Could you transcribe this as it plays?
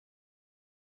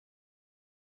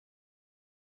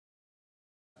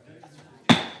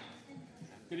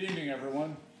Good evening,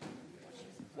 everyone.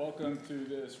 Welcome to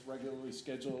this regularly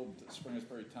scheduled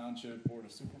Springersbury Township Board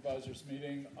of Supervisors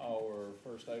meeting. Our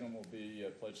first item will be a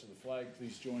pledge to the flag.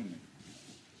 Please join me.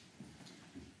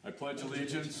 I pledge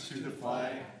allegiance to the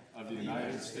flag of the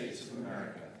United States of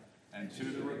America and to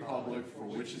the republic for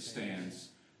which it stands,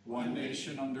 one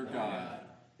nation under God,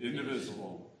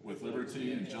 indivisible, with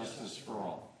liberty and justice for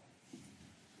all.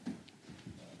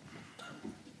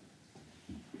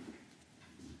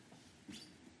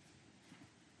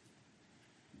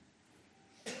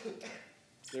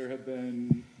 There have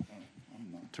been, I'm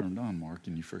not turned on, Mark,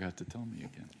 and you forgot to tell me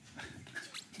again.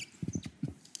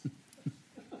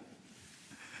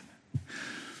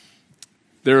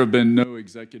 There have been no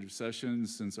executive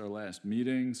sessions since our last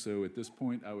meeting, so at this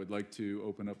point, I would like to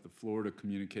open up the floor to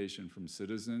communication from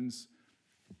citizens.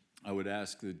 I would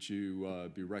ask that you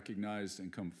be recognized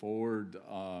and come forward,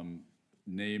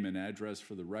 name and address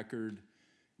for the record.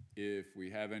 If we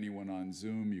have anyone on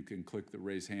Zoom, you can click the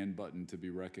raise hand button to be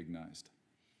recognized.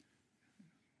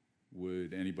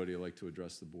 Would anybody like to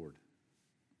address the board?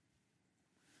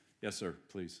 Yes, sir,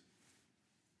 please.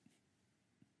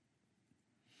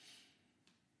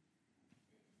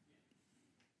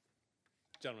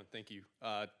 Gentlemen, thank you.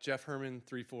 Jeff Herman,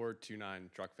 3429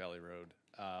 Truck Valley Road.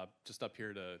 Just up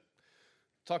here to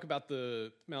talk about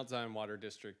the Mount Zion Water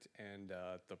District and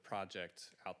the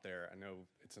project out there. I know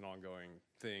it's an ongoing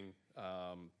thing,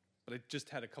 but I just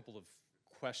had a couple of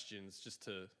questions just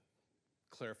to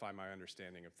clarify my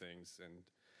understanding of things,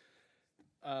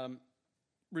 and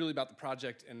really about the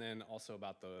project and then also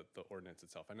about the ordinance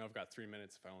itself. I know I've got 3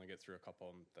 minutes. If I only get through a couple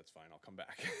of them, that's fine. I'll come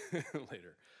back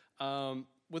later.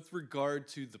 With regard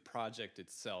to the project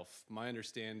itself, my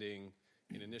understanding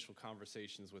in initial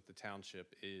conversations with the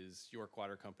township is York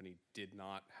Water Company did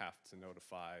not have to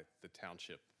notify the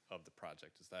township of the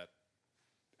project. Is that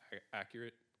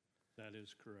accurate? That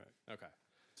is correct. Okay.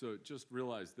 So just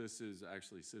realize this is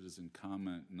actually citizen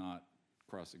comment, not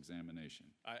cross-examination.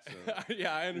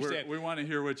 Yeah, I understand. We want to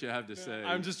hear what you have to say.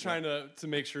 I'm just trying to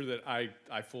make sure that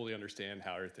I fully understand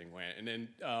how everything went. And then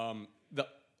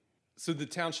so the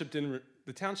township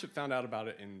the township found out about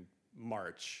it in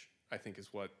March, I think is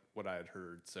what I had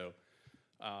heard. So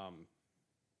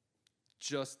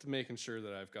just making sure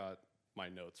that I've got my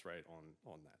notes right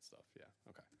on that stuff. Yeah.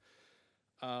 Okay.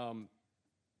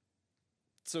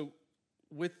 So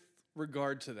with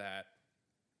regard to that,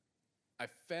 I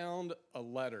found a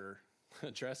letter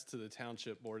addressed to the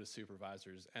Township Board of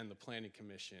Supervisors and the Planning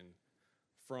Commission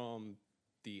from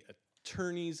the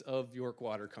attorneys of York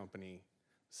Water Company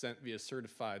sent via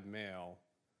certified mail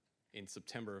in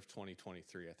September of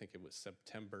 2023. I think it was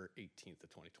September 18th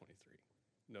of 2023,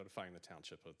 notifying the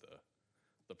township of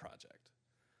the project.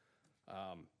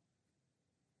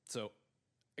 So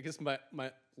I guess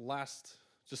my last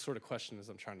just sort of question as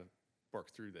I'm trying to work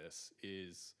through this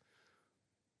is,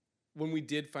 when we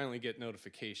did finally get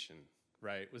notification,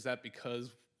 right, was that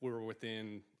because we were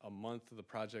within a month of the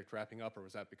project wrapping up, or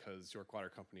was that because York Water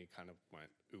Company kind of went,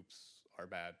 oops, our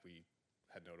bad, we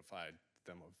had notified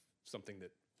them of something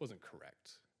that wasn't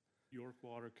correct? York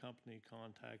Water Company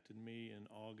contacted me in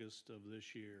August of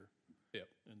this year. Yep.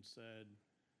 And said,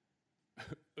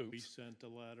 oops. We sent a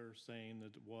letter saying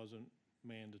that it wasn't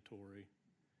mandatory.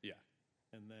 Yeah.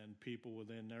 And then people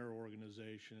within their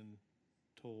organization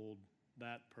told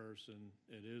that person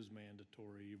it is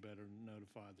mandatory, you better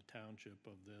notify the township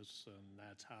of this, and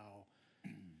that's how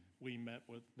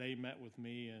they met with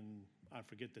me, and I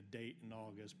forget the date in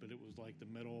August, but it was like the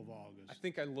middle of August. I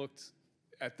think I looked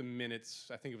at the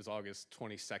minutes, I think it was August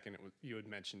 22nd, you had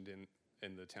mentioned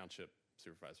in the township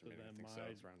supervisor meeting. I think so.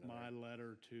 It was around my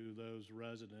letter to those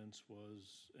residents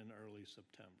was in early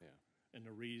September. Yeah. And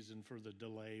the reason for the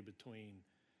delay between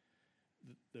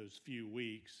those few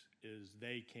weeks is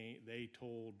they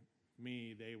told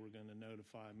me they were going to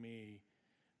notify me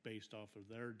based off of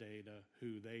their data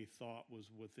who they thought was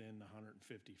within the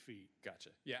 150 feet.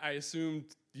 Gotcha. Yeah, I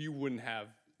assumed you wouldn't have,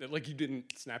 like you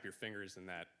didn't snap your fingers and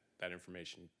that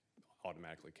information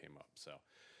automatically came up. So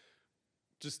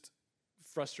just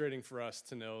frustrating for us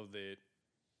to know that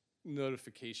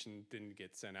notification didn't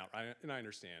get sent out. And I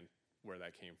understand where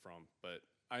that came from, but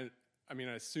I mean,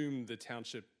 I assume the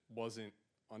township wasn't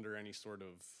under any sort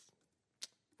of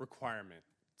requirement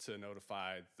to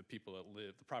notify the people that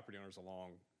live, the property owners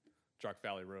along Truck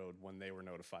Valley Road, when they were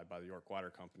notified by the York Water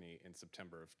Company in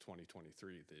September of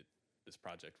 2023 that this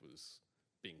project was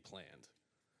being planned.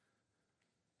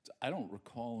 I don't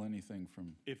recall anything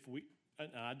from...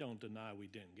 I don't deny we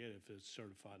didn't get it if it's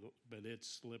certified, but it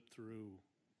slipped through.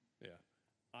 Yeah.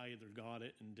 I either got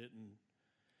it and didn't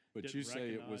But didn't you say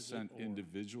it was recognize sent or-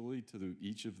 individually to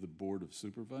each of the Board of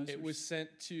Supervisors? It was sent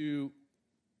to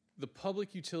the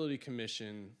Public Utility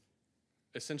Commission,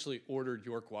 essentially ordered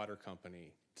York Water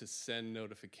Company to send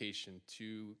notification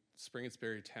to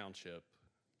Springersbury Township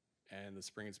and the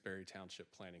Springersbury Township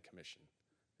Planning Commission,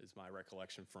 is my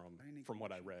recollection from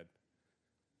what I read.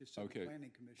 It's the Okay,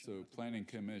 Planning Commission, so not the Planning Board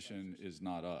of Commission Supervisors. is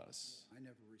not us. I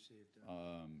never received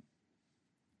that.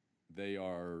 They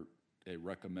are a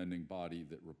recommending body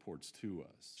that reports to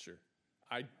us. Sure.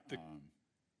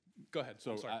 Go ahead.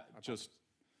 So I'm sorry. just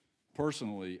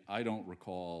personally, I don't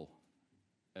recall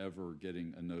ever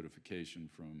getting a notification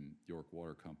from York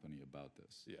Water Company about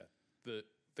this. Yeah.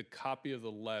 The copy of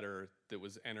the letter that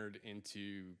was entered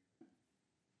into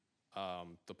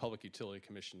the Public Utility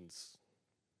Commission's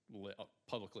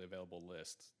publicly available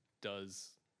list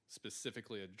does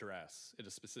specifically address, it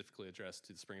is specifically addressed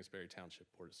to the Springersbury Township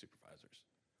Board of Supervisors,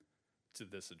 to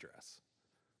this address.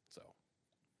 So,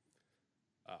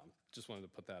 just wanted to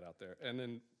put that out there. And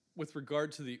then with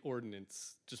regard to the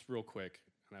ordinance, just real quick,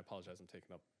 and I apologize, I'm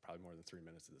taking up probably more than 3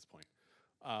 minutes at this point.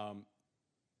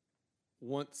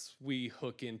 Once we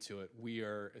hook into it, we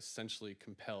are essentially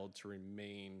compelled to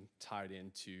remain tied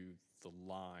into the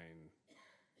line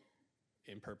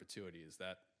in perpetuity. Is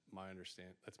that my understand?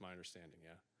 That's my understanding,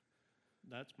 yeah.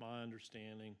 That's my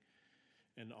understanding.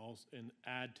 And also, and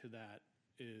add to that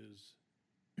is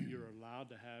you're allowed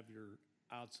to have your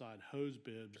outside hose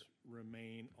bibs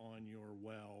remain on your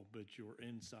well, but your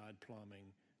inside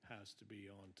plumbing has to be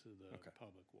onto the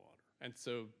public water. And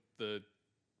so the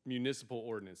municipal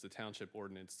ordinance, the township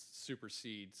ordinance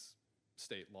supersedes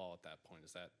state law at that point.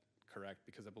 Is that correct?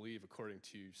 Because I believe according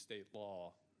to state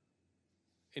law,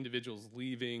 individuals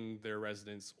leaving their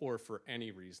residence or for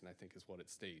any reason, I think is what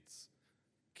it states,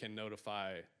 can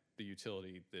notify the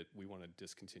utility that we want to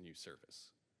discontinue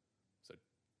service. So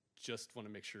just want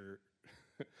to make sure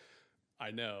I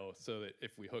know, so that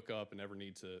if we hook up and ever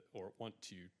need to or want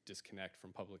to disconnect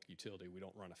from public utility, we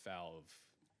don't run afoul of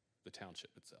the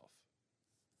township itself.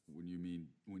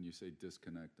 When you say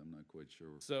disconnect, I'm not quite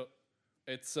sure. So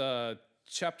it's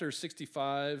Chapter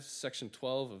 65, Section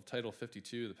 12 of Title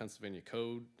 52 of the Pennsylvania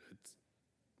Code. It's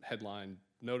headline,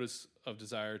 Notice of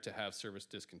Desire to Have Service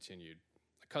Discontinued.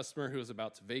 A customer who is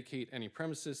about to vacate any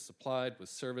premises supplied with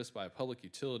service by a public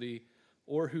utility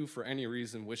or who for any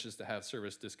reason wishes to have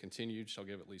service discontinued shall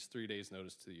give at least 3 days'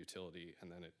 notice to the utility,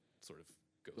 and then it sort of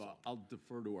goes So on. I'll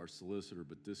defer to our solicitor,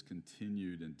 but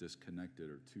discontinued and disconnected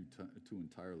are two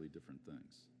entirely different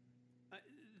things.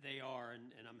 They are,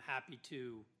 and I'm happy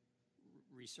to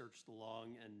research the law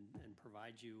and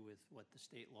provide you with what the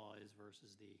state law is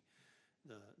versus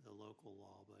the local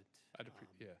law, but.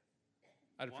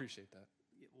 I'd appreciate that.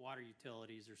 Water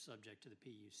utilities are subject to the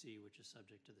PUC, which is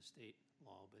subject to the state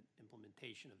law, but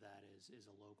implementation of that is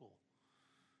a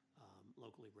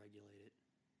locally regulated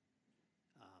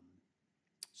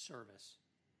service.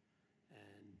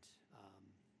 And,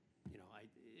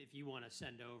 if you want to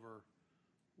send over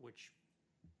which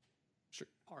Sure.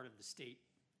 part of the state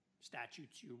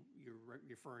statutes you're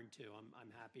referring to,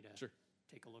 I'm happy to Sure.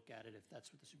 take a look at it if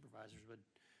that's what the supervisors would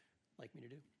like me to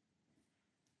do.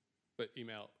 But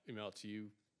email it to you,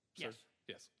 sir? Yes.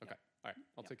 Yes, okay. All right,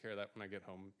 I'll take care of that when I get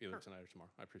home, either tonight or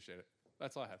tomorrow. I appreciate it.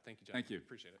 That's all I have. Thank you, John. Thank you.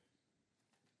 Appreciate it.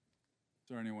 Is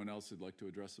there anyone else who'd like to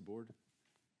address the board?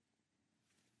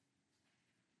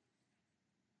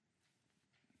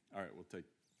 All right, we'll take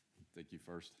you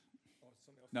first.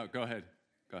 No, go ahead.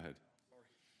 Go ahead.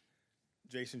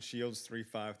 Jason Shields,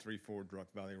 3534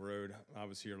 Druck Valley Road. I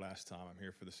was here last time. I'm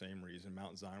here for the same reason,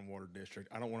 Mount Zion Water District.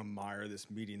 I don't want to mire this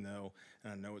meeting, though,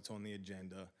 and I know it's on the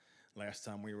agenda. Last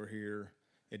time we were here,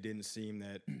 it didn't seem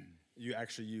that you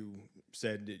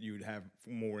said that you would have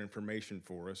more information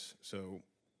for us. So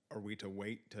are we to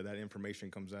wait till that information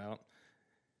comes out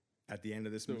at the end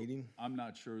of this meeting? I'm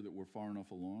not sure that we're far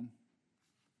enough along.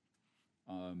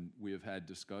 We have had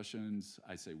discussions,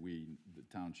 I say we, the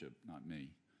township, not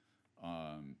me.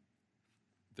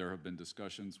 There have been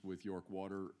discussions with York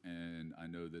Water, and I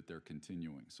know that they're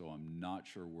continuing. So I'm not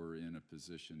sure we're in a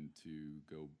position to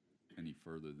go any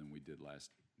further than we did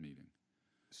last meeting.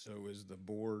 So is the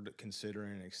board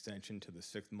considering an extension to the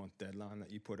 6-month deadline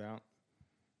that you put out?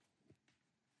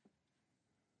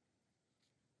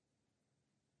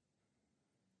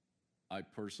 I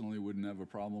personally wouldn't have a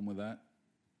problem with that.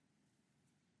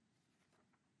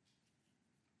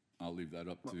 I'll leave that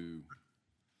up to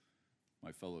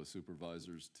my fellow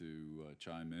supervisors to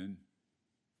chime in.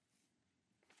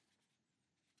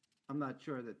 I'm not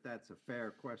sure that that's a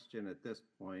fair question at this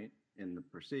point in the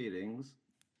proceedings.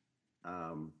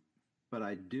 But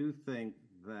I do think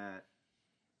that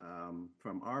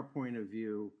From our point of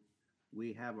view,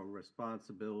 we have a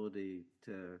responsibility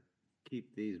to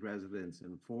keep these residents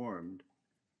informed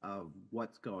of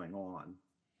what's going on,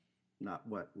 not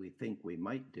what we think we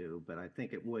might do, but I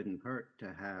think it wouldn't hurt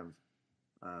to have,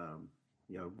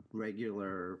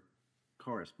 regular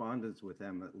correspondence with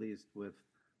them, at least with,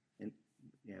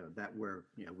 that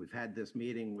we've had this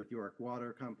meeting with York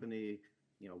Water Company,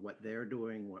 what they're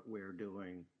doing, what we're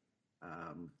doing.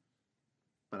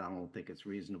 But I don't think it's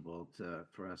reasonable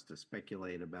for us to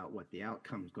speculate about what the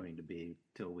outcome's going to be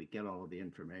till we get all of the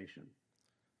information.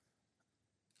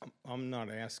 I'm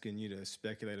not asking you to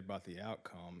speculate about the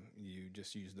outcome. You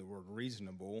just used the word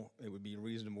reasonable. It would be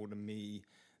reasonable to me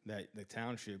that the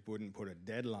township wouldn't put a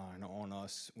deadline on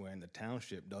us when the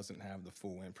township doesn't have the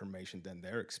full information that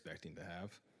they're expecting to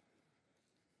have.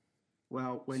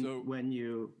 Well, when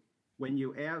you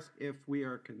ask if we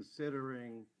are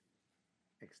considering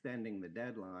extending the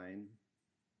deadline,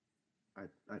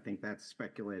 I think that's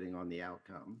speculating on the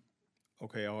outcome.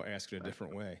 Okay, I'll ask it a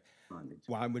different way.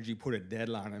 Why would you put a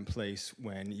deadline in place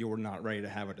when you're not ready to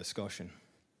have a discussion?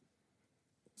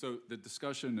 So the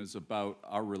discussion is about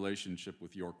our relationship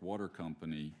with York Water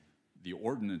Company. The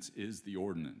ordinance is the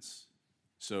ordinance.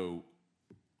 So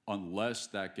unless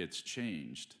that gets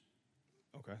changed,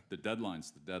 okay, the deadline's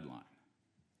the deadline.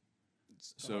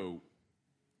 So,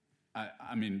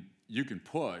 I mean, you can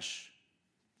push.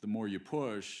 The more you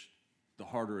push, the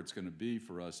harder it's going to be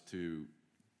for us to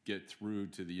get through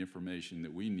to the information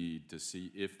that we need to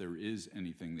see if there is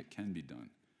anything that can be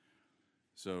done.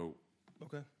 So,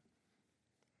 okay,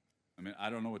 I mean,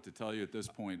 I don't know what to tell you at this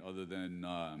point other than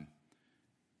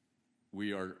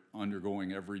we are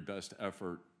undergoing every best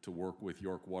effort to work with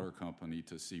York Water Company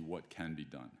to see what can be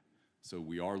done. So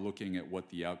we are looking at what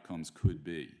the outcomes could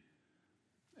be.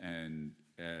 And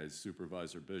as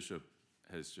Supervisor Bishop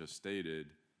has just stated,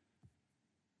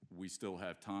 we still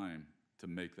have time to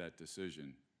make that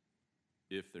decision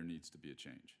if there needs to be a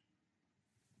change.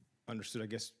 understood.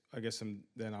 I guess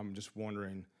I'm just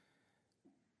wondering,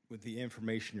 with the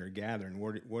information you're gathering,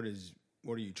 what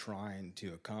are you trying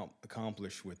to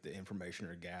accomplish with the information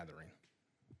you're gathering?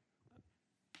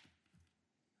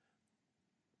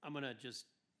 I'm going to just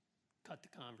cut the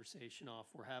conversation off.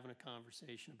 We're having a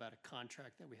conversation about a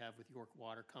contract that we have with York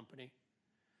Water Company.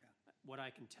 What I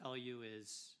can tell you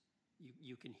is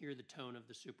you can hear the tone of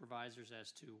the supervisors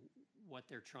as to what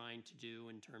they're trying to do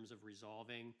in terms of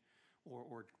resolving or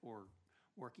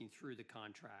working through the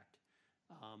contract.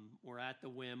 We're at the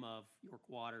whim of York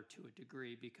Water to a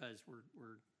degree because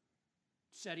we're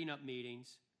setting up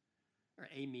meetings, or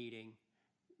a meeting.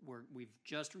 We've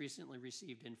just recently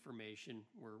received information.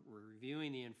 We're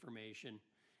reviewing the information,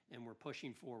 and we're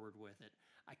pushing forward with it.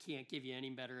 I can't give you any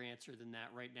better answer than that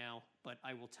right now, but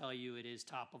I will tell you it is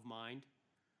top of mind.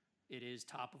 It is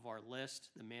top of our list.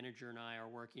 The manager and I are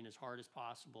working as hard as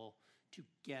possible to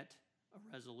get a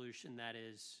resolution that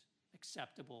is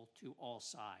acceptable to all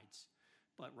sides.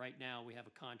 But right now, we have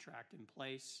a contract in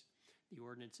place. The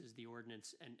ordinance is the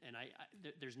ordinance, and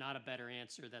there's not a better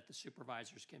answer that the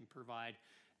supervisors can provide.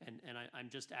 And I'm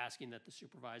just asking that the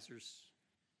supervisors,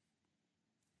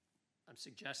 I'm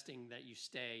suggesting that you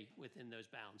stay within those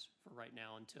bounds for right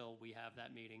now until we have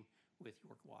that meeting with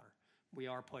York Water. We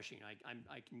are pushing.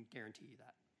 I can guarantee you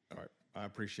that. All right, I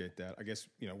appreciate that. I guess,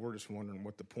 we're just wondering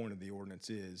what the point of the ordinance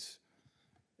is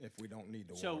if we don't need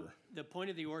the water. So the point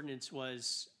of the ordinance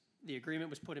was the agreement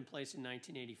was put in place in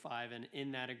 1985, and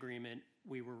in that agreement,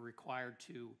 we were required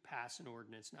to pass an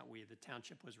ordinance, not we, the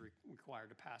township was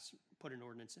required to put an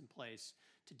ordinance in place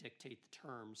to dictate the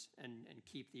terms and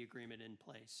keep the agreement in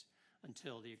place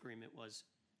until the agreement was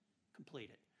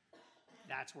completed.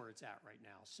 That's where it's at right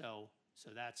now. So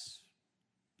that's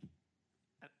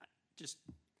just.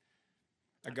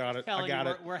 I got it. I got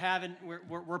it.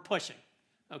 We're pushing.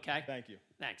 Okay. Thank you.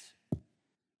 Thanks.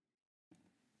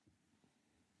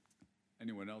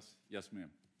 Anyone else? Yes,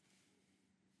 ma'am.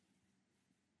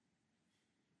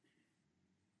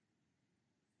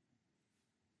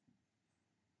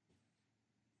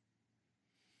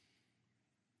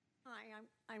 Hi,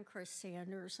 I'm Chris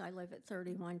Sanders. I live at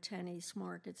 3110 East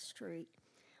Market Street.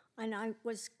 And I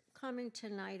was coming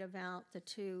tonight about the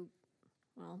two,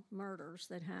 murders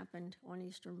that happened on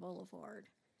Eastern Boulevard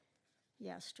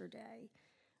yesterday.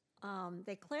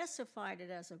 They classified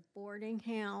it as a boarding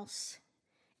house,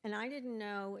 and I didn't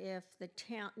know if the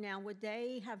town, now would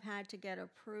they have had to get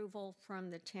approval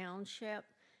from the township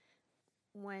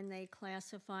when they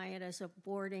classify it as a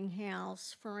boarding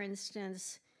house? For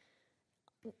instance,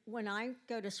 when I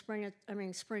go to Spring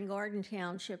Garden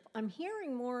Township, I'm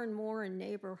hearing more and more in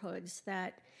neighborhoods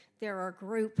that there are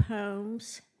group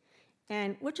homes,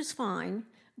 and which is fine,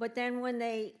 But then when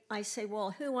I say,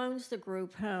 well, who owns the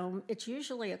group home? It's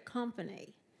usually a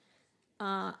company.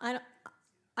 I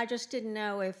just didn't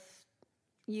know if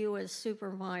you as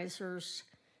supervisors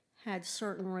had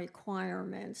certain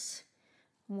requirements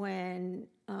when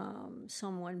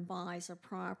someone buys a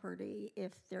property,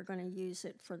 if they're going to use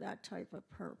it for that type of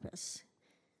purpose.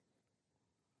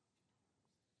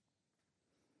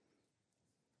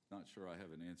 Not sure I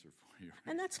have an answer for you.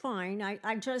 And that's fine.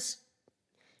 I just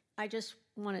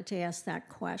wanted to ask that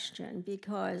question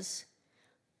because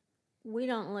we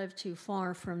don't live too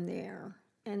far from there.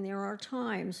 And there are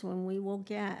times when we will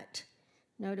get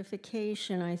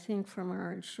notification, I think, from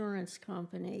our insurance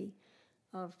company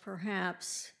of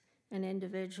perhaps an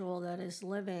individual that is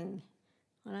living,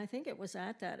 and I think it was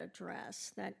at that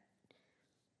address, that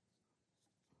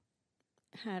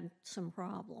had some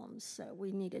problems. So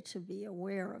we needed to be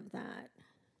aware of that.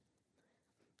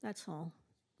 That's all.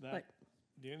 That,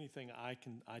 the only thing I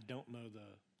don't know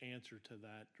the answer to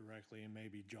that directly, and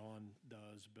maybe John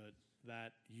does, but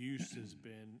that use has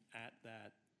been at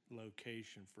that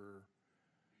location for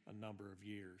a number of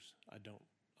years.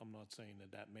 I'm not saying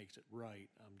that makes it right.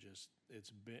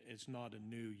 It's not a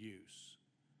new use.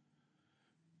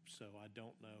 So I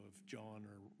don't know if John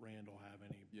or Randall have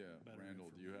any Yeah, better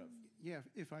Randall, do you have? Yeah,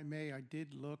 if I may, I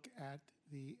did look at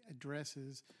the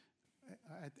addresses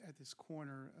at this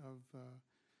corner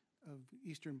of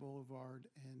Eastern Boulevard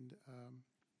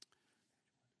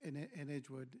and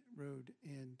Edgewood Road.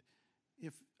 And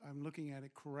if I'm looking at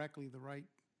it correctly, the right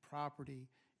property,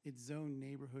 it's zoned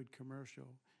neighborhood commercial.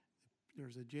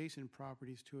 There's adjacent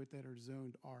properties to it that are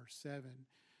zoned R7.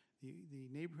 The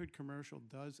neighborhood commercial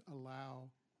does allow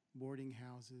boarding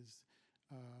houses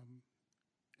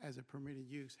as a permitted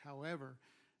use. However,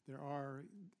 there are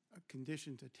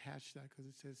conditions attached to that because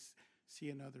it says, see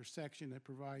another section that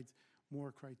provides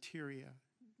more criteria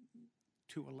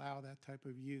to allow that type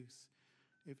of use.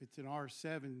 If it's an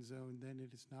R7 zone, then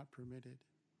it is not permitted.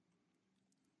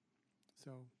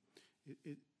 So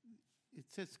it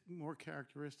sets more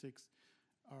characteristics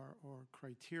or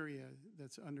criteria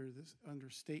that's under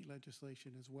state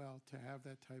legislation as well to have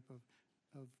that type of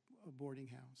a boarding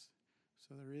house.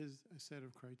 So there is a set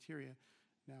of criteria.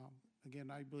 Now,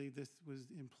 again, I believe this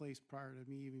was in place prior to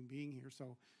me even being here.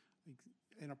 So,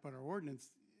 but our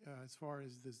ordinance, as far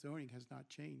as the zoning, has not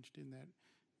changed in that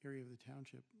area of the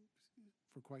township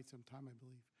for quite some time, I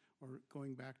believe, or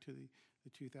going back to the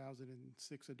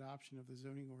 2006 adoption of the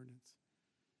zoning ordinance.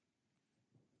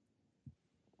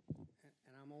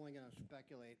 And I'm only going to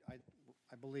speculate.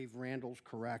 I believe Randall's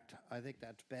correct. I think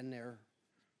that's been there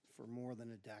for more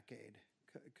than a decade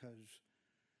because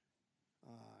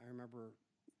I remember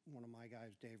one of my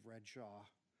guys, Dave Redshaw,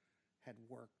 had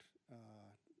worked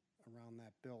around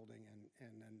that building,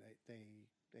 and then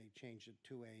they changed it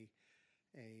to a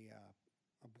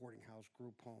boarding house,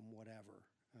 group home, whatever.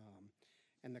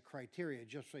 And the criteria,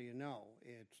 just so you know,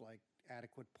 it's like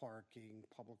adequate parking,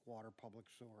 public water, public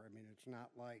sewer. I mean, it's not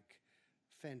like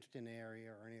fenced-in area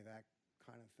or any of that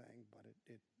kind of thing. But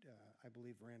I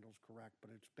believe Randall's correct.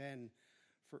 But it's been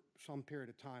for some period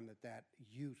of time that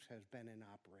use has been in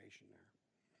operation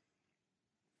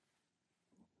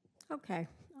there. Okay.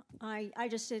 I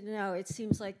just didn't know. It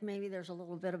seems like maybe there's a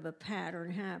little bit of a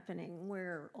pattern happening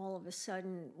where all of a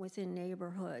sudden within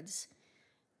neighborhoods,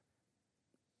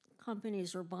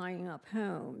 companies are buying up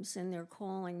homes and they're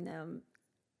calling them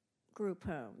group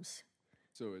homes.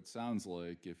 So it sounds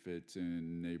like if it's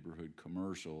in neighborhood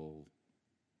commercial,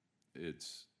 the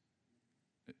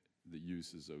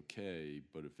use is okay,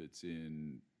 but if it's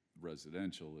in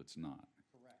residential, it's not.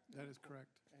 Correct. That is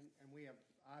correct. And we have,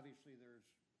 obviously, there's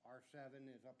R7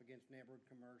 is up against neighborhood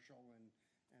commercial and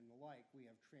the like. We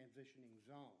have transitioning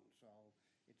zones, so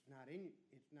it's not with,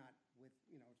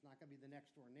 it's not going to be the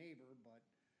next door neighbor, but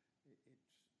it's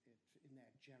in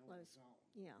that general zone.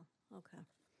 Yeah, okay.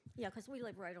 Yeah, because we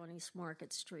live right on East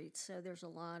Market Street, so there's a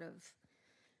lot of,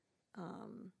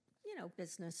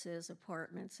 businesses,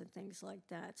 apartments, and things like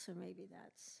that. So maybe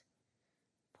that's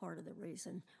part of the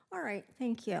reason. All right,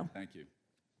 thank you. Thank you.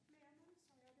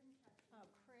 Oh,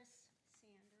 Chris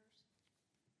Sanders.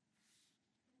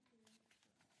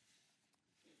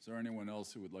 Is there anyone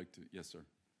else who would like to? Yes, sir.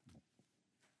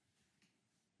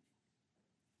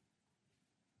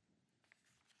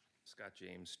 Scott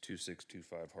James,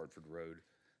 2625 Hartford Road.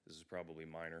 This is probably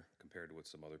minor compared to what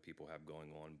some other people have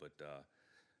going on, but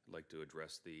I'd like to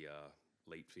address the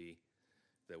late fee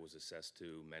that was assessed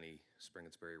to many Spring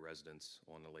and Sperry residents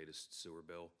on the latest sewer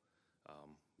bill.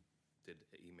 Did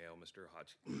email Mr.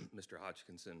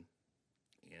 Hodgkinson,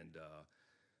 and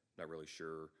not really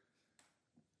sure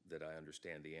that I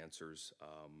understand the answers.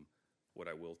 What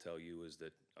I will tell you is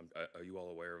that are you all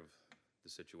aware of the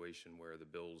situation where the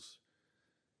bills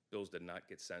did not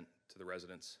get sent to the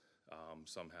residents?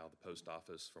 Somehow the post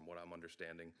office, from what I'm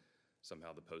understanding,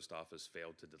 somehow the post office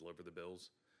failed to deliver the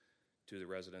bills to the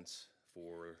residents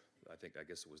for, I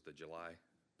guess it was the July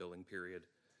billing period.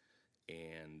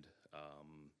 And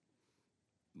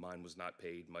mine was not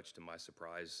paid, much to my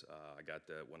surprise.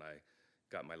 When I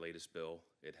got my latest bill,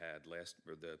 it had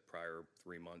the prior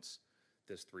 3 months,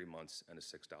 this 3 months, and a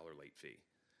 $6 late fee.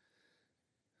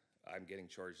 I'm getting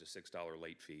charged a $6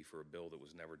 late fee for a bill that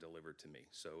was never delivered to me.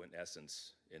 So in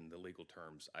essence, in the legal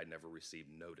terms, I never received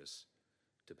notice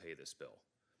to pay this bill.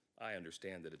 I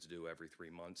understand that it's due every 3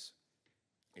 months.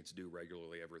 It's due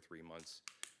regularly every 3 months.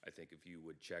 I think if you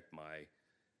would check my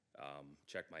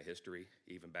history,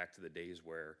 even back to the days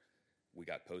where we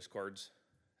got postcards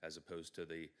as opposed to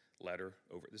the letter,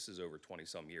 this is over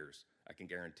 20-some years. I can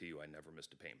guarantee you I never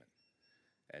missed a payment.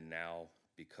 And now,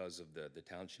 because of the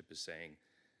township is saying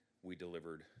we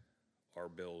delivered our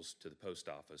bills to the post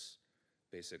office,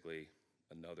 basically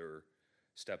another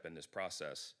step in this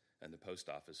process, and the post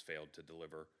office failed to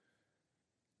deliver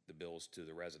the bills to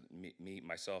the resident,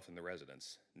 myself and the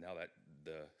residents. Now that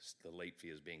the late fee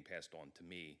is being passed on to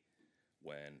me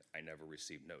when I never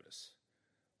received notice.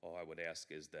 All I would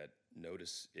ask is that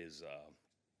notice is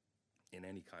in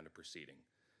any kind of proceeding,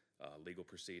 legal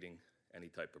proceeding, any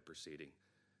type of proceeding,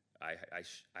 I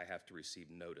have to receive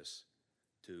notice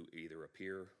to either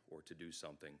appear or to do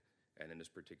something, and in this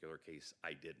particular case,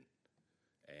 I didn't.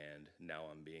 And now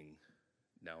I'm being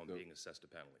assessed a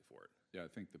penalty for it. Yeah, I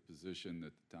think the position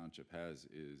that the township has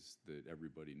is that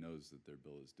everybody knows that their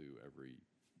bill is due every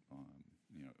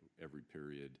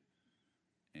period,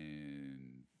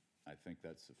 and I think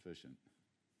that's sufficient.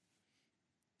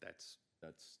 It's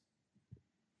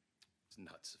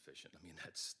not sufficient. I mean,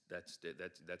 that's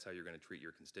how you're going to treat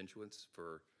your constituents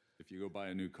for. If you go buy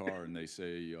a new car and they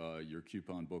say your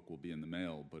coupon book will be in the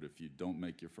mail, but if you don't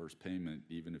make your first payment,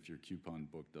 even if your coupon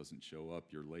book doesn't show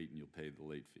up, you're late and you'll pay the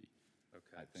late fee.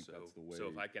 Okay. I think that's the way. So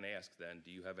if I can ask then,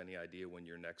 do you have any idea when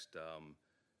your next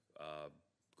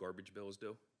garbage bill is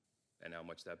due? And how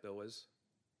much that bill is?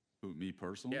 Who, me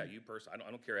personally? Yeah, you personally.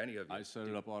 I don't care any of you. I set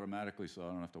it up automatically so I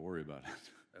don't have to worry about it.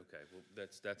 Okay, well,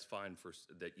 that's fine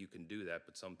that you can do that,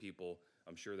 but some people,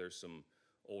 I'm sure there's some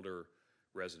older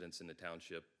residents in the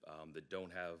township that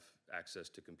don't have access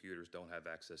to computers, don't have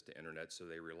access to internet, so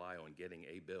they rely on getting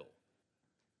a bill.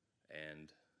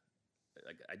 And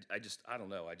I don't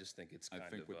know, I just think it's kind of.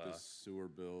 I think with the sewer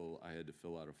bill, I had to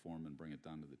fill out a form and bring it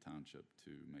down to the township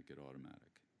to make it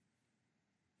automatic.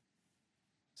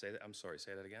 I'm sorry,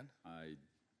 say that again? I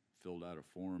filled out a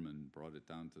form and brought it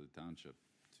down to the township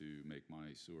to make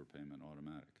my sewer payment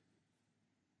automatic.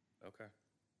 Okay.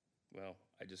 Well,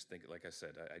 I just think, like I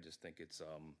said, I just think it's,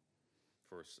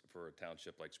 for a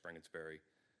township like Springersbury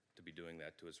to be doing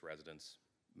that to its residents,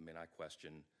 I mean, I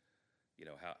question,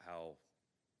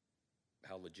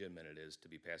 how legitimate it is to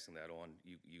be passing that on.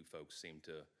 You folks seem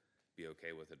to be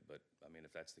okay with it, but, I mean,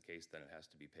 if that's the case, then it has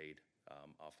to be paid.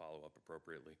 I'll follow up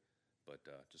appropriately, but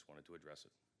just wanted to address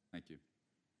it. Thank you.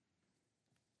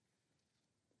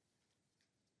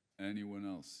 Anyone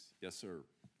else? Yes, sir.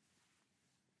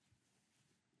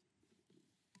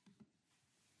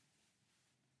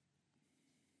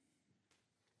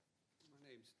 My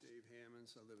name's Dave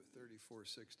Hammonds. I live at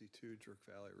 3462 Drook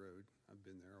Valley Road. I've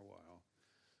been there a while.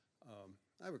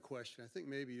 I have a question. I think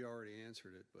maybe you already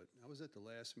answered it, but I was at the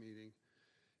last meeting,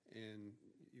 and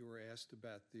you were asked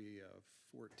about the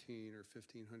 $1,400 or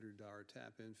 $1,500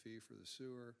 tap-in fee for the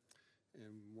sewer,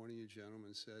 and one of you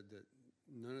gentlemen said that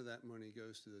none of that money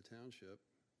goes to the township.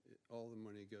 All the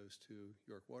money goes to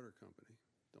York Water Company.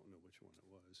 Don't know which one it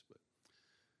was, but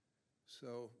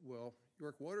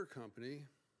York Water Company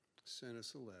sent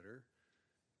us a letter,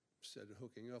 said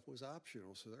hooking up was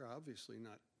optional, so they're obviously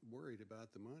not worried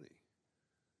about the money.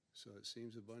 So it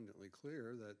seems abundantly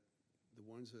clear that the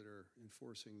ones that are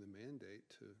enforcing the mandate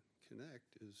to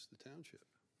connect is the township.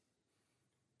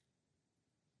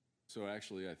 So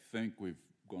actually, I think we've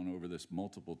gone over this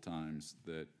multiple times,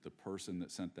 that the person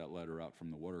that sent that letter out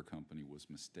from the water company was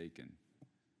mistaken.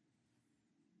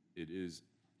 It is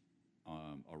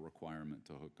a requirement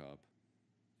to hook up,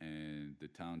 and the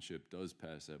township does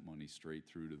pass that money straight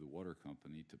through to the water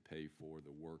company to pay for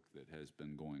the work that has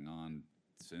been going on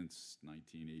since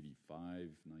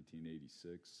 1985,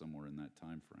 1986, somewhere in that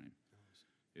time frame.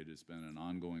 It has been an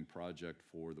ongoing project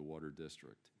for the water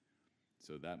district.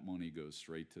 So that money goes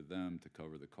straight to them to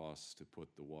cover the costs to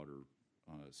put the water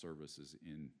services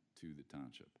into the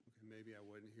township. Okay, maybe I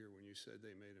wasn't here when you said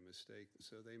they made a mistake.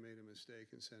 So they made a mistake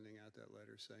in sending out that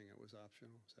letter saying it was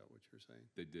optional? Is that what you're saying?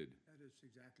 They did. That is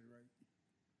exactly right.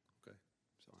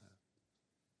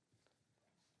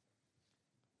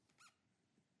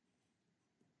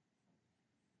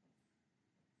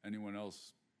 Anyone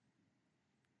else?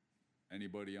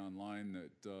 Anybody online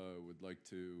that would like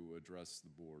to address the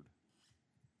board?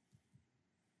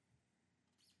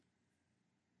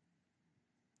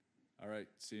 All right,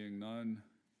 seeing none.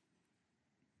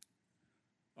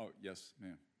 Oh, yes,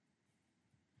 ma'am.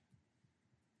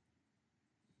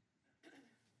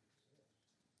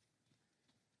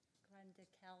 Glenda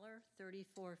Keller,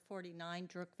 3449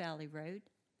 Brook Valley Road.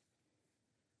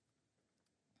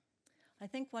 I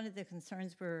think one of the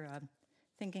concerns we're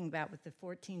thinking about with the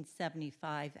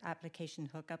 $14.75 application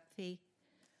hookup fee,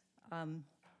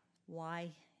 why,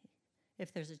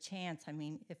 if there's a chance, I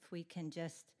mean, if we can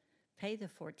just pay the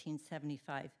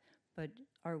 $14.75, but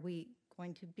are we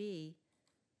going to be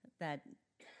that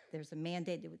there's a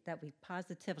mandate that we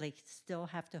positively still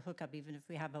have to hook up even if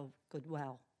we have a good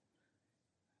well?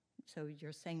 So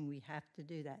you're saying we have to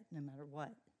do that no matter what?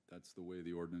 That's the way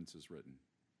the ordinance is written.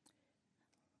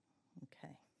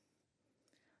 Okay.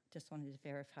 Just wanted to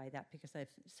verify that because if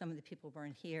some of the people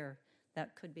weren't here,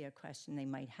 that could be a question they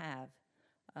might have.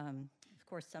 Of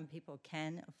course, some people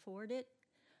can afford it,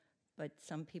 but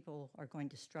some people are going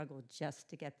to struggle just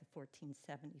to get the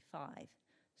 $14.75.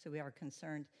 So we are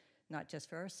concerned not just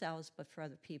for ourselves, but for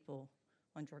other people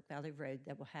on York Valley Road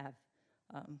that will have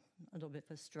a little bit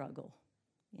of a struggle.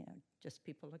 You know, just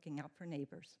people looking out for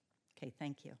neighbors. Okay,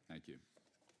 thank you. Thank you.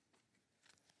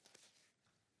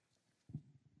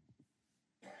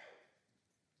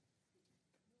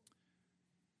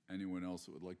 Anyone else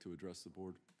that would like to address the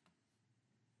board?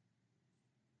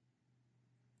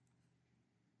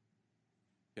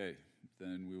 Okay,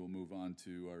 then we will move on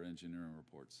to our engineering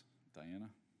reports. Diana?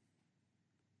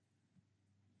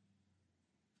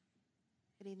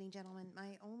 Good evening, gentlemen.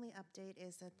 My only update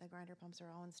is that the grinder pumps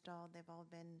are all installed. They've all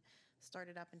been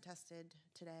started up and tested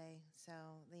today. So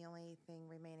the only thing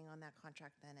remaining on that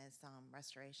contract then is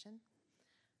restoration.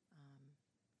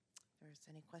 If there's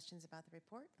any questions about the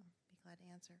report, I'll be glad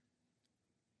to answer.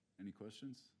 Any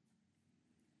questions?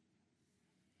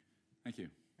 Thank you.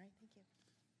 All right, thank you.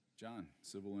 John,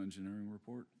 civil engineering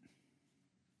report.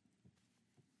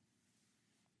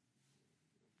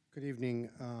 Good evening.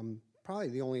 Probably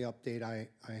the only update I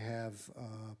have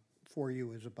for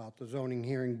you is about the zoning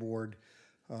hearing board.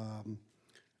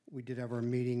 We did have our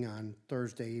meeting on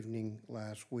Thursday evening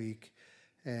last week,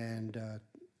 and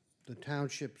the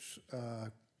township's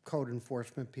code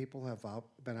enforcement people have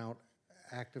been out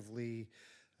actively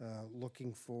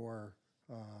looking for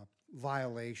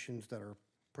violations that are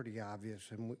pretty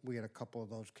obvious, and we had a couple of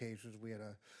those cases. We had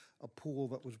a pool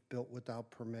that was built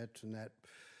without permits, and that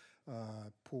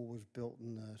pool was built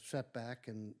in the setback,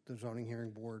 and the zoning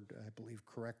hearing board, I believe,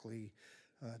 correctly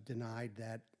denied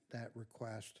that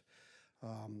request.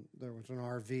 There was an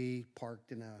RV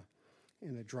parked in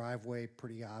a driveway,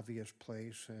 pretty obvious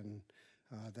place, and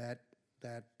that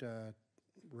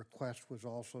request was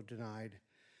also denied.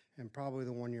 And probably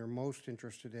the one you're most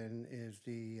interested in is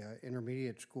the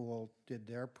intermediate school did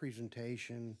their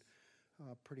presentation,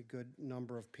 a pretty good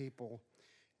number of people,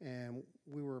 and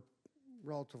we were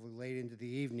relatively late into the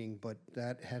evening, but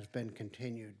that has been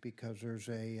continued because there's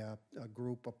a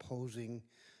group opposing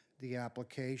the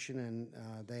application,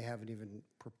 and they haven't even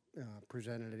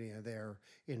presented any of their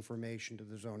information to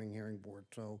the zoning hearing board.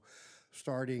 So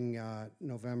starting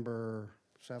November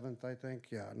 7th, I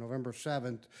think, November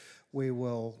 7th, we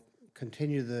will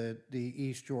continue the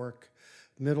East York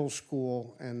Middle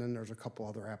School, and then there's a couple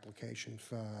other applications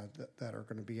that are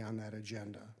going to be on that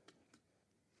agenda.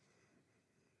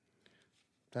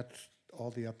 That's all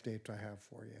the updates I have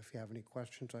for you. If you have any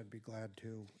questions, I'd be glad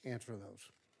to answer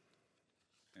those.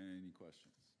 Any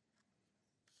questions?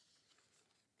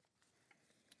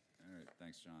 All right,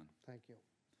 thanks, John. Thank you.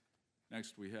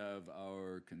 Next, we have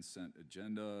our consent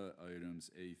agenda,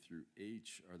 items A through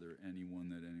H. Are there anyone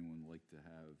would like to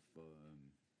have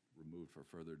removed for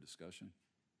further discussion?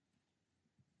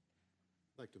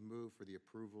 I'd like to move for the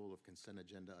approval of consent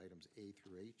agenda items A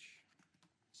through H.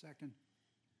 Second.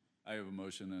 I have a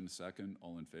motion and a second.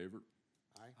 All in favor?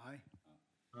 Aye.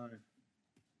 Aye.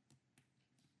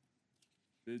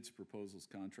 Bids, proposals,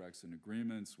 contracts, and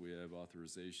agreements. We have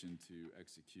authorization to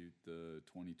execute the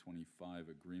 2025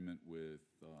 agreement with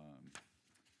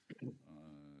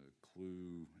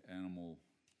Clue Animal.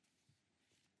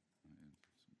 My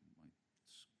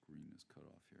screen is cut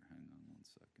off here. Hang on one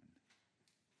second.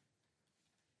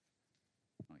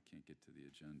 I can't get to the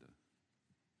agenda.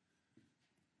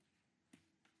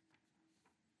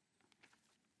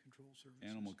 Control services.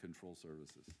 Animal Control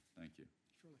Services. Thank you.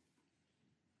 Surely.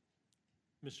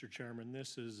 Mr. Chairman,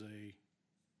 this is a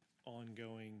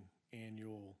ongoing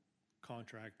annual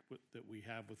contract that we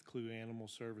have with Clue Animal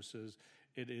Services.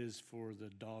 It is for the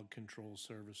dog control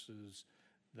services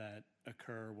that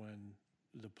occur when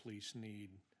the police need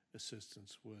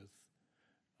assistance with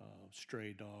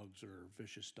stray dogs or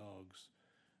vicious dogs.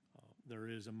 There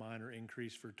is a minor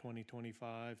increase for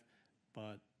 2025,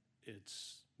 but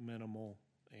it's minimal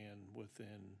and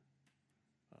within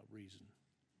reason.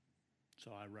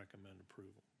 So I recommend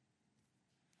approval.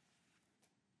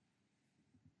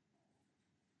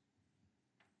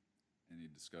 Any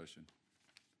discussion?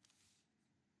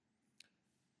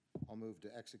 I'll move to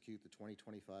execute the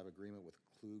 2025 agreement with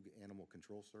Klug Animal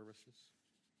Control Services.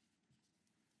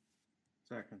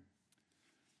 Second.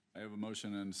 I have a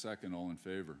motion and a second. All in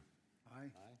favor?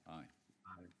 Aye. Aye.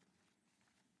 Aye.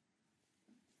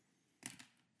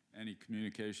 Any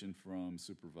communication from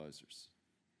supervisors?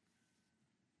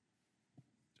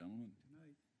 Gentlemen?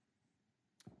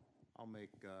 I'll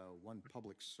make one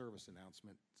public service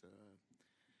announcement.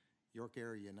 York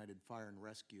Area United Fire and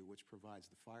Rescue, which provides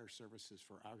the fire services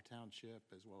for our township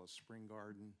as well as Spring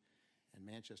Garden and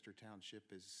Manchester Township,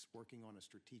 is working on a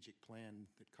strategic plan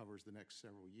that covers the next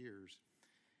several years.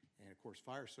 And of course,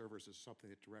 fire service is something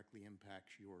that directly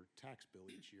impacts your tax bill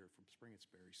each year from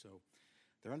Springettsbury. So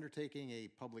they're undertaking a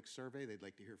public survey. They'd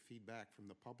like to hear feedback from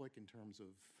the public in terms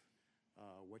of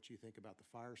what you think about the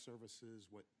fire services,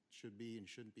 what should be and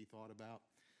shouldn't be thought about.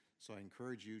 So I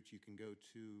encourage you can go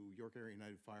to York Area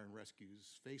United Fire and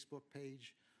Rescue's Facebook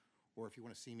page, or if you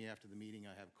want to see me after the meeting,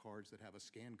 I have cards that have a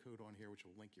scan code on here, which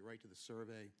will link you right to the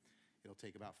survey. It'll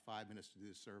take about 5 minutes to do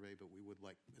the survey, but we would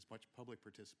like as much public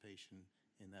participation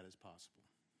in that as possible.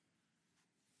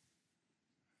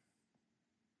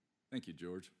 Thank you,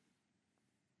 George.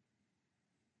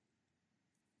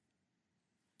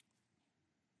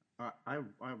 I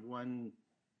have one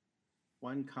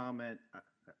comment.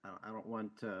 I don't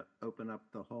want to open up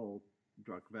the whole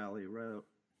Druck Valley Road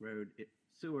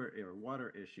sewer or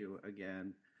water issue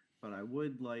again, but I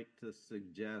would like to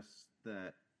suggest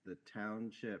that the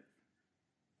township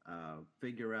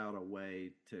figure out a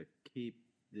way to keep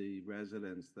the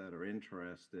residents that are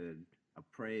interested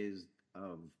appraised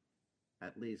of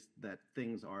at least that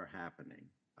things are happening.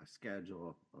 A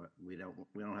schedule. We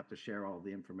don't have to share all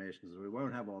the information because we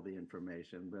won't have all the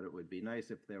information, but it would be nice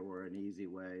if there were an easy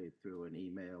way through an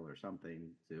email or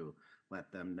something to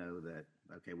let them know that,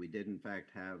 okay, we did in fact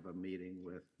have a meeting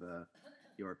with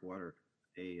York Water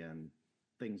and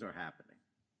things are happening.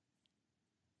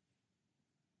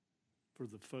 For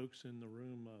the folks in the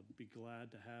room, I'd be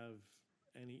glad to have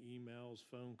any emails,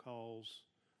 phone calls.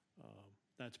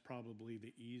 That's probably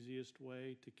the easiest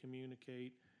way to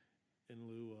communicate, in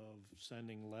lieu of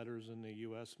sending letters in the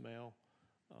U.S. mail.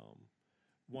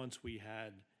 Once we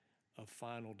had a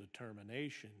final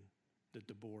determination that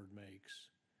the board makes,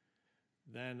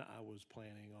 then I was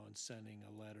planning on sending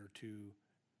a letter to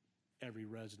every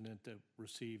resident that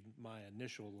received my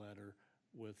initial letter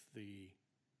with the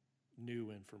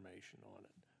new information on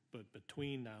it. But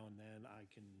between now and then, I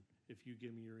can, if you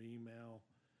give me your email,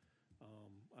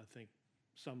 I think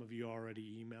some of you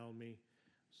already emailed me,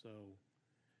 so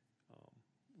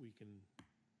we can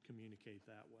communicate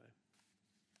that way.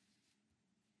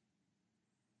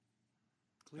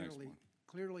 Thanks, Mark.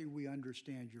 Clearly, we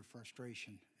understand your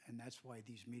frustration, and that's why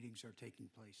these meetings are taking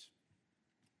place.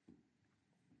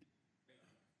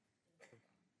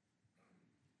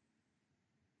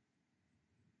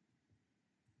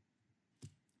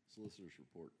 Solicitor's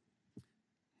report.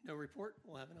 No report.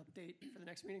 We'll have an update for the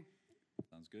next meeting.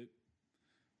 Sounds good.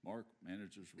 Mark,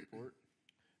 manager's report.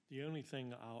 The only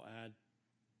thing I'll add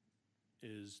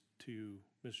is to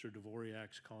Mr.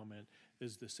 Dvoriak's comment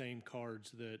is the same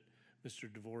cards that Mr.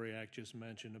 Dvoriak just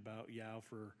mentioned about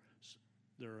Yaufer.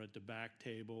 They're at the back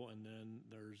table, and then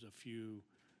there's a few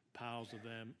piles of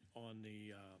them on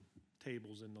the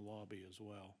tables in the lobby as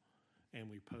well. And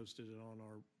we posted it on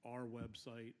our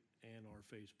website and our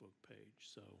Facebook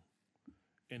page. So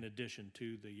in addition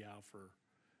to the Yaufer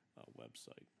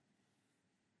website.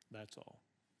 That's all.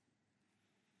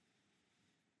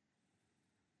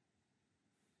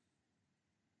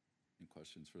 Any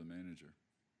questions for the manager?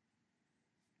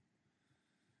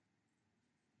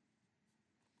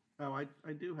 Oh,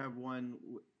 I do have one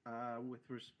with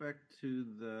respect to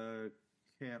the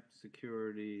camp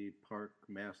security park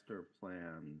master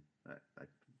plan. I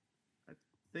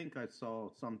think I saw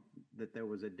that there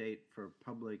was a date for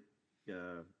public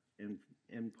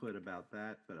input about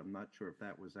that, but I'm not sure if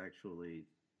that was actually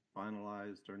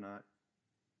finalized or not.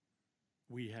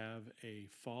 We have a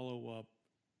follow-up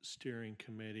steering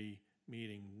committee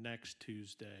meeting next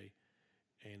Tuesday,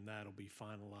 and that'll be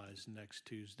finalized next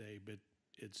Tuesday, but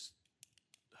it's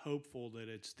hopeful that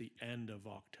it's the end of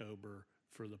October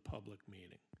for the public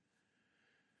meeting.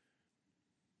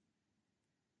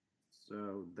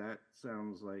 So that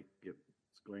sounds like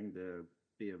it's going to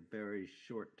be a very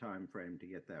short time frame to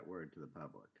get that word to the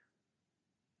public.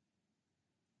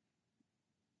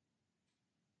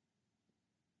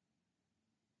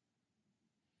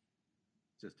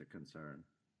 Just a concern.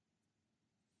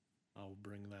 I'll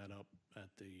bring that up at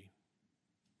the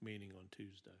meeting on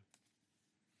Tuesday.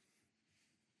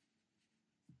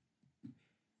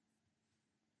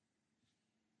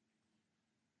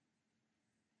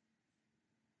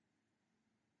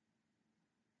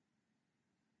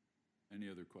 Any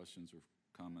other questions or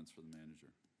comments for the manager?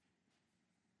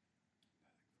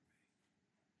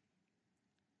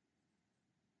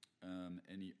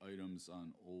 Any items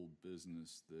on old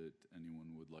business that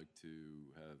anyone would like to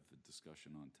have a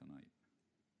discussion on tonight?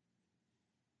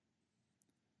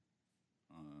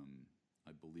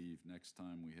 I believe next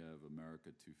time we have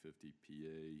America 250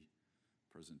 PA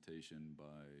presentation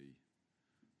by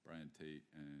Brian Tate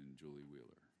and Julie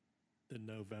Wheeler. The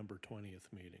November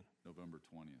 20th meeting. November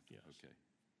 20th? Yes. Okay.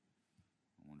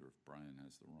 I wonder if Brian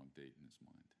has the wrong date in his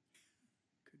mind.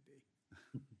 Could be.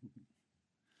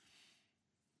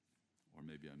 Or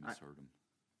maybe I misheard him.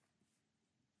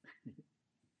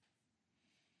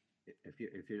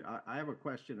 I have a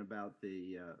question about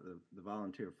the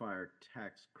volunteer fire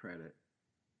tax credit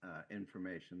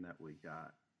information that we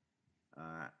got.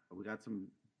 We got some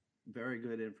very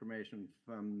good information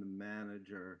from the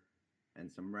manager and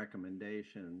some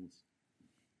recommendations.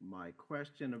 My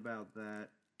question about that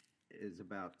is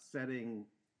about setting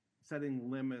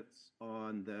limits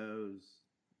on those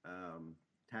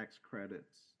tax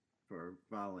credits for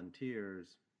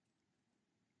volunteers.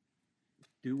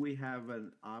 Do we have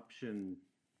an option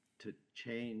to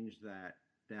change that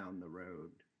down the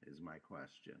road is my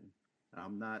question.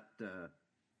 I'm not,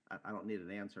 I don't need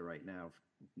an answer right now,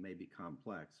 maybe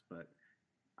complex, but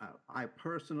I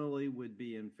personally would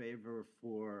be in favor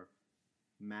for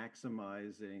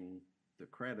maximizing the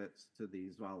credits to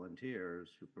these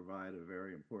volunteers who provide a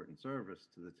very important service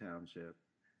to the township.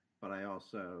 But I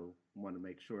also want to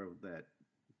make sure that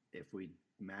if we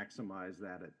maximize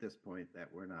that at this point, that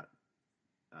we're not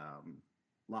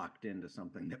locked into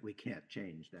something that we can't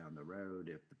change down the road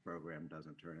if the program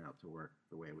doesn't turn out to work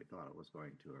the way we thought it was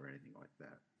going to or anything like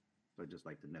that. So I'd just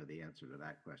like to know the answer to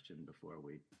that question before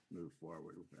we move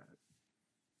forward with that.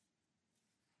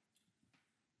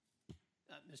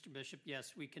 Mr. Bishop,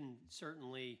 yes, we can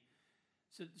certainly,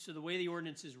 so the way the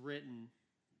ordinance is written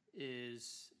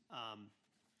is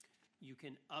you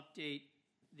can update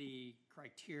the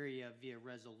criteria via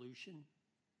resolution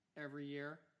every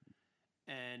year.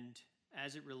 And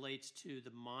as it relates to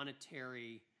the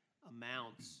monetary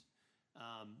amounts,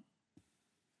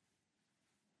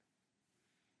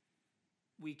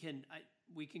 we can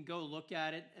go look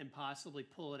at it and possibly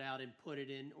pull it out and put it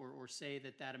in, or say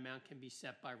that amount can be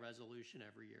set by resolution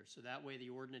every year. So that way the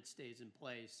ordinance stays in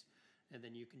place, and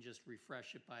then you can just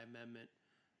refresh it by amendment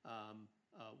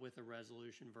with a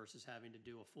resolution versus having to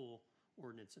do a full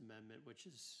ordinance amendment, which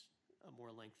is a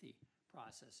more lengthy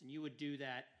process. And you would do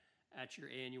that at your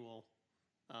annual,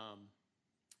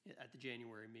 at the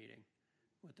January meeting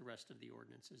with the rest of the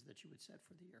ordinances that you would set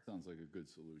for the year. Sounds like a good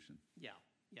solution. Yeah,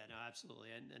 no, absolutely.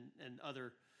 And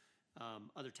other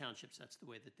townships, that's the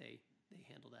way that they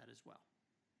handle that as well.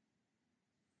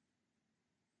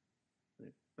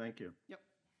 Thank you. Yep.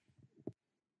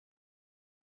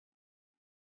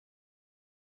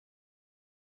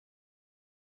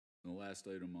 The last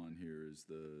item on here is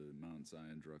the Mount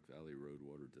Zion Druck Valley Road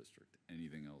Water District.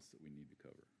 Anything else that we need to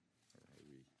cover? Or are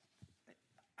we?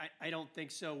 I don't think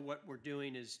so. What we're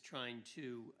doing is trying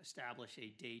to establish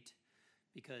a date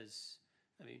because,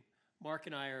 I mean, Mark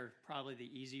and I are probably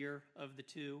the easier of the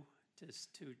two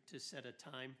to set a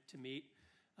time to meet,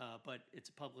 but it's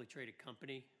a publicly traded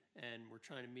company, and we're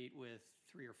trying to meet with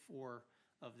 3 or 4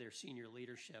 of their senior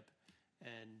leadership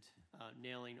and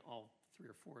nailing all 3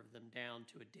 or 4 of them down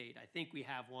to a date. I think we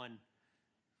have one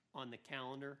on the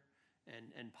calendar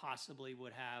and possibly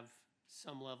would have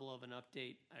some level of an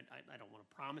update. I don't want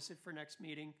to promise it for next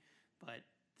meeting, but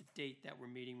the date that we're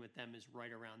meeting with them is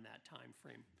right around that time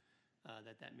frame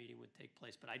that meeting would take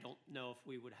place. But I don't know if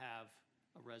we would have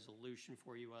a resolution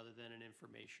for you other than an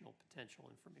potential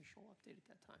informational update at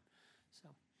that time.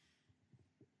 So.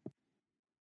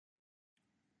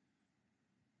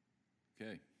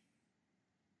 Okay.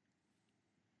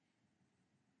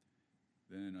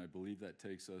 Then I believe that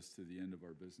takes us to the end of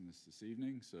our business this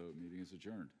evening, so meeting is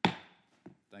adjourned.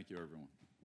 Thank you, everyone.